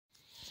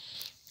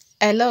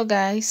Hello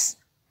guys,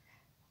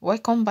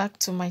 welcome back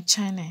to my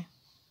channel.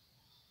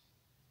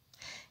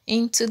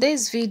 In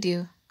today's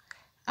video,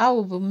 I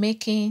will be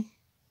making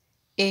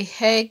a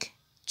egg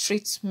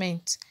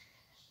treatment,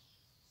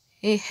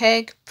 a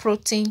egg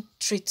protein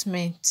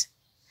treatment.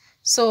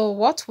 So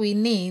what we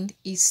need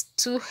is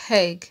 2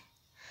 eggs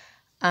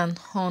and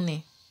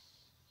honey.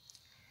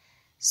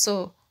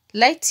 So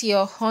let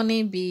your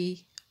honey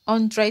be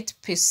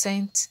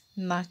 100%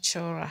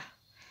 natural,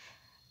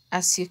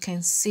 as you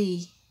can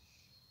see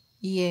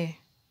here.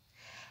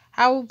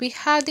 I will be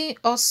adding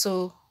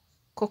also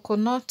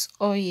coconut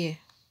oil,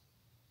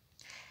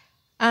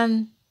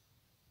 and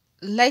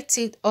let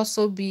it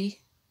also be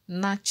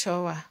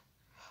natural,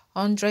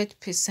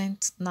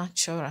 100%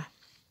 natural.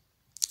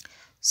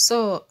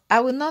 So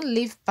I will not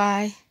leave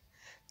by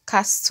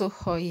castor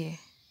oil.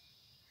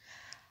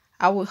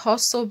 I will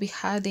also be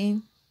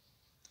adding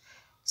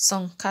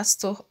some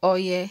castor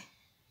oil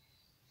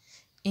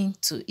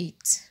into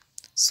it.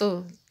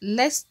 So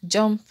let's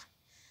jump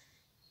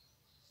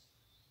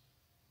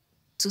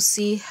to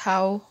see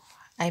how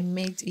I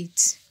made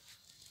it.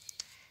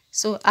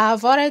 So I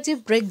have already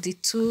break the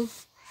 2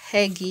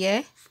 egg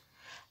here.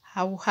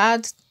 I will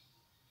add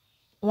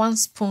 1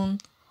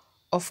 spoon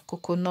of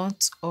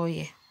coconut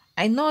oil.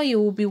 I know you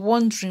will be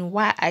wondering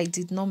why I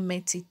did not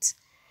melt it,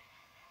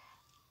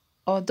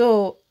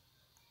 although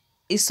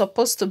it's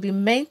supposed to be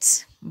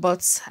melt,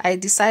 but I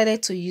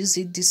decided to use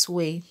it this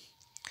way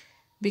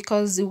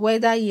because the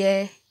weather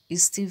here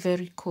is still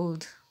very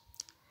cold.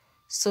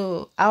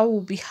 So I will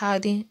be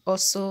adding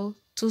also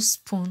 2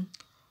 spoons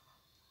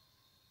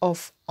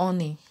of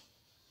honey.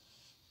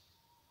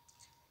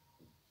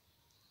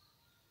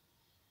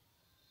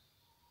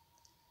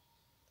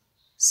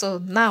 So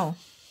now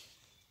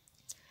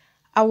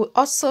I will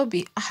also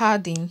be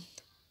adding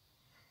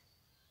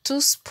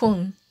 2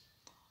 spoons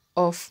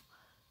of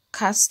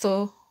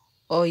castor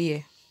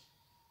oil.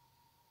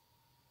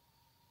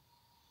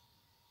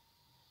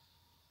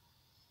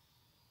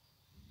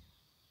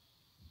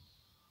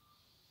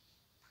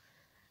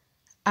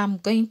 I'm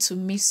going to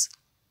mix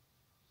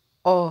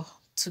all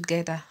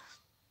together.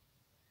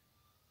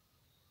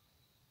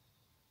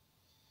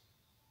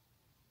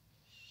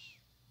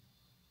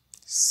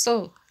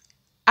 So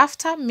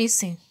after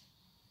mixing,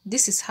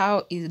 this is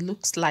how it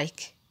looks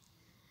like.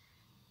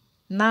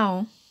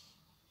 Now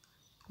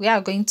we are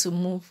going to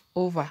move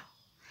over.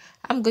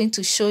 I'm going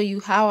to show you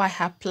how I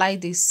apply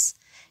this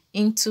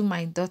into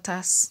my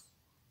daughter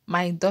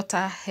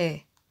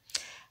hair.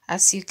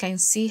 As you can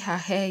see, her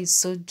hair is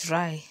so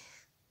dry.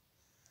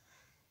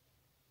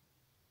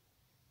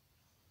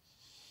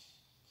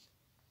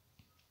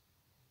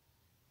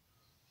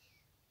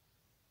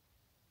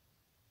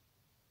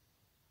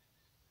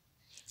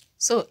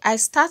 So I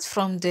start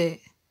from the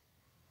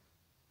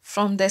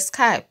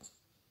scalp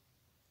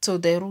to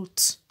the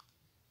root,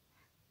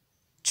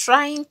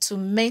 trying to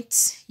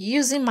melt,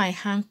 using my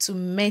hand to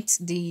melt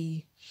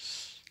the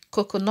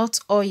coconut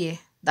oil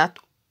that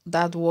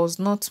was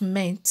not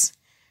melt.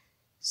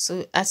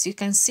 So as you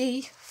can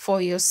see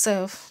for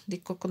yourself, the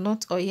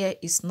coconut oil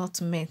is not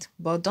melt,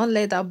 but don't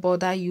let that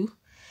bother you.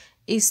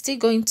 It's still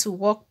going to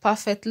work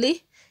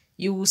perfectly.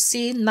 You will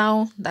see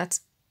now that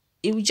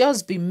it will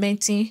just be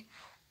melting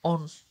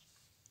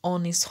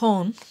on its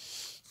own.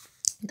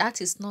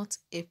 That is not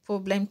a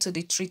problem to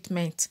the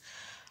treatment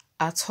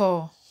at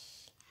all.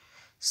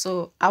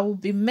 So I will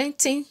be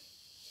melting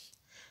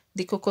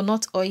the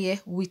coconut oil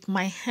with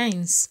my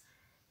hands,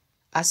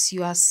 as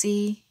you are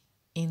seeing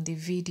in the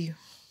video.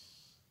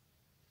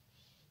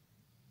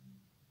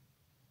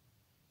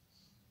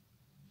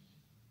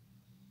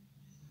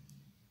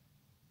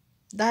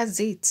 That's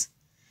it.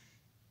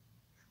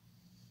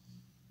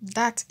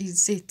 That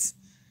is it.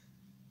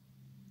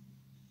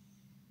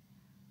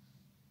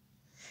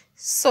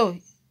 So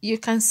you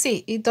can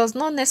see it does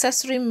not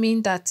necessarily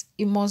mean that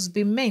it must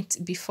be melt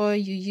before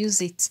you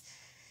use it.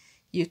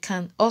 You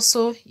can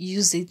also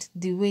use it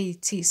the way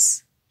it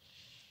is.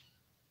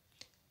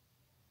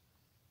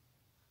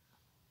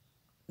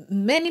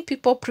 Many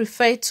people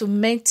prefer to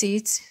melt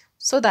it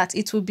so that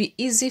it will be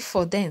easy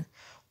for them,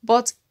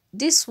 but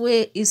this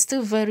way is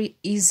still very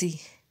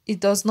easy. It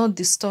does not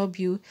disturb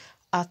you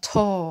at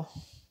all.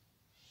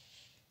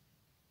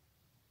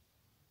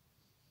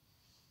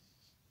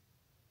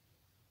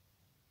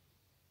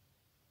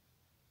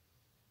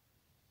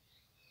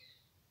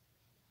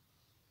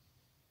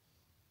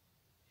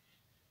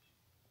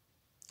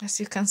 As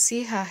you can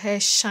see, her hair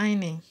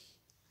shining.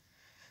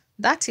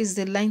 That is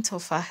the length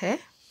of her hair.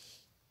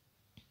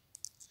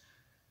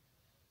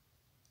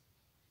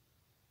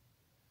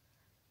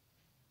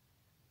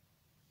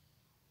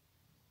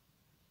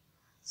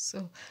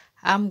 So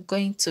I'm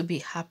going to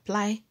be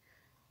apply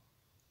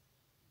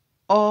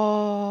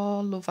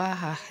all over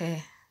her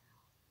hair.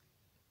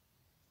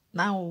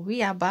 Now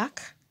we are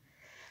back.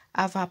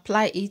 I've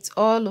applied it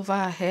all over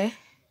her hair,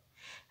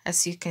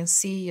 as you can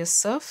see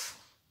yourself.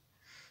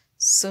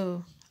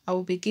 So I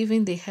will be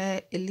giving the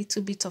hair a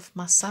little bit of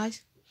massage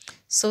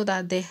so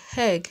that the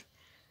egg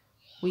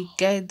will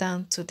get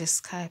down to the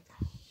scalp.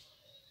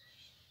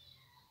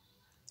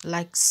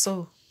 like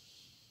so.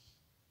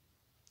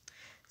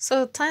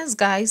 So thanks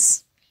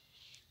guys.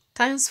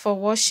 Thanks for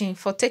watching,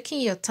 for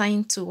taking your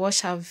time to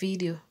watch our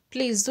video.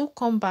 Please do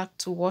come back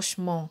to watch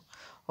more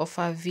of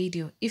our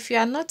video. If you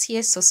are not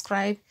yet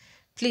subscribed,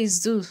 please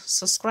do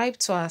subscribe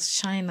to our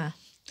channel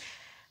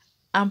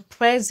and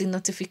press the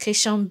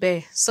notification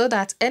bell so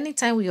that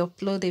anytime we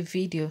upload a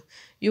video,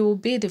 you will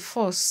be the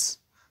first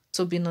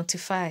to be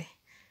notified.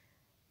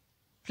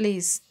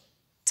 Please,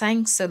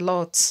 thanks a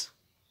lot.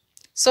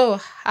 So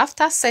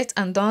after set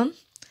and done,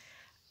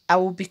 I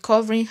will be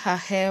covering her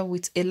hair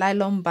with a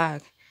nylon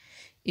bag.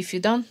 If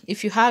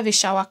you have a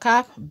shower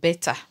cap,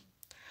 better.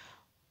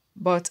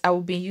 But I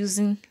will be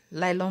using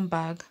nylon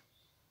bag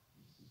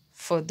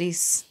for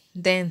this.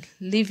 Then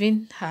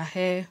leaving her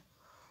hair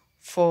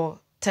for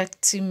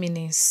 30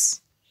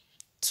 minutes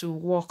to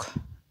work.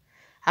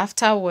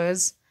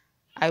 Afterwards,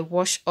 I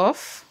wash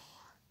off.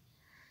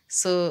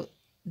 So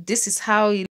this is how it